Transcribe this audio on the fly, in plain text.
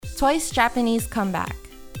Twice Japanese comeback.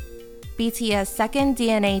 BTS second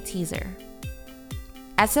DNA teaser.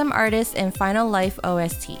 SM artist and Final Life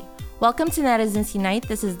OST. Welcome to Netizens Unite.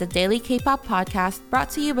 This is the daily K-pop podcast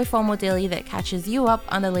brought to you by FOMO Daily that catches you up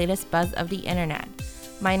on the latest buzz of the internet.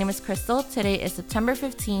 My name is Crystal. Today is September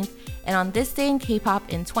 15th, and on this day in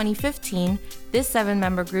K-pop in 2015, this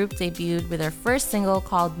 7-member group debuted with their first single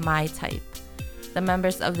called My Type. The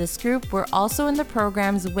members of this group were also in the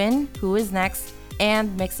programs Win, Who Is Next,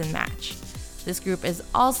 and Mix and Match. This group is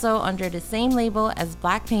also under the same label as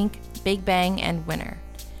Blackpink, Big Bang, and Winner.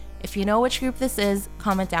 If you know which group this is,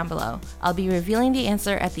 comment down below. I'll be revealing the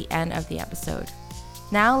answer at the end of the episode.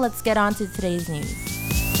 Now let's get on to today's news.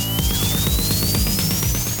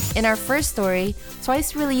 In our first story,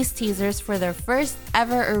 Twice released teasers for their first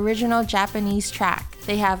ever original Japanese track.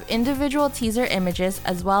 They have individual teaser images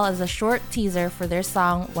as well as a short teaser for their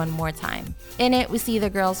song One More Time. In it, we see the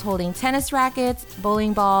girls holding tennis rackets,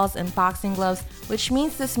 bowling balls, and boxing gloves, which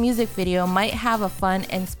means this music video might have a fun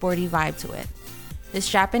and sporty vibe to it. This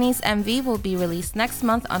Japanese MV will be released next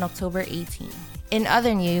month on October 18. In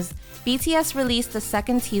other news, BTS released the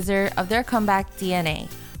second teaser of their comeback DNA.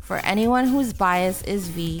 For anyone whose bias is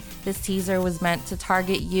V, this teaser was meant to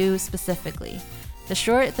target you specifically. The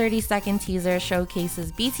short 30-second teaser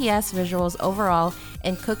showcases BTS visuals overall,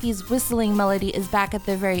 and Cookie's whistling melody is back at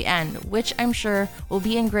the very end, which I'm sure will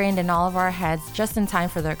be ingrained in all of our heads just in time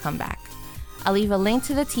for their comeback. I'll leave a link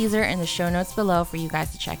to the teaser in the show notes below for you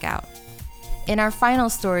guys to check out. In our final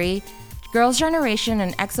story, Girls' Generation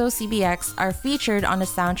and EXO-CBX are featured on the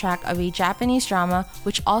soundtrack of a Japanese drama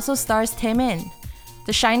which also stars Taemin.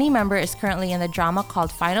 The SHINee member is currently in the drama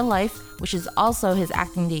called Final Life, which is also his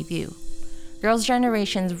acting debut. Girls'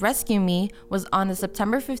 Generation's Rescue Me was on the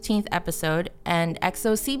September 15th episode, and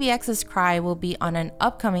EXO-CBX's Cry will be on an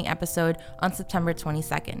upcoming episode on September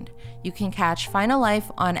 22nd. You can catch Final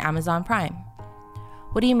Life on Amazon Prime.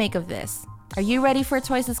 What do you make of this? Are you ready for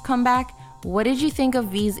Twice's comeback? What did you think of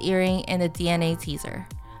V's earring in the DNA teaser?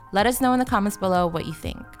 Let us know in the comments below what you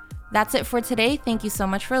think. That's it for today. Thank you so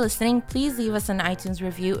much for listening. Please leave us an iTunes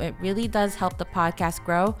review. It really does help the podcast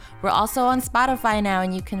grow. We're also on Spotify now,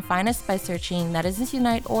 and you can find us by searching Netizens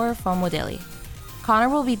Unite or FOMO Daily. Connor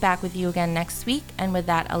will be back with you again next week, and with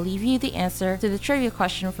that, I'll leave you the answer to the trivia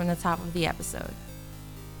question from the top of the episode.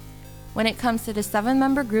 When it comes to the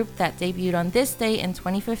 7-member group that debuted on this day in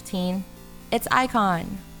 2015, it's iKON.